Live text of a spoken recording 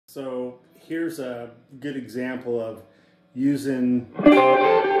So here's a good example of using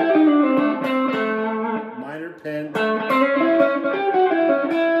minor pen with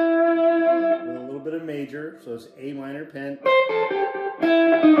a little bit of major, so it's A minor pen.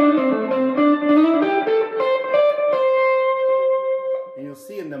 And you'll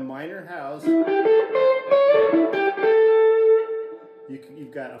see in the minor house,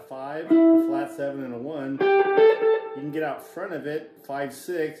 you've got a 5, a flat 7, and a 1. You can get out front of it, 5,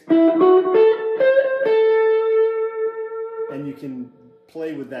 6, and you can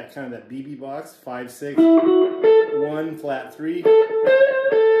play with that kind of that BB box, 5, 6, 1, flat 3,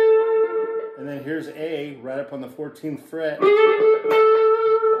 and then here's A right up on the 14th fret.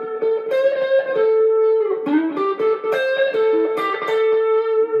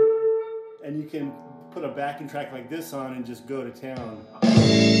 And you can put a backing track like this on and just go to town.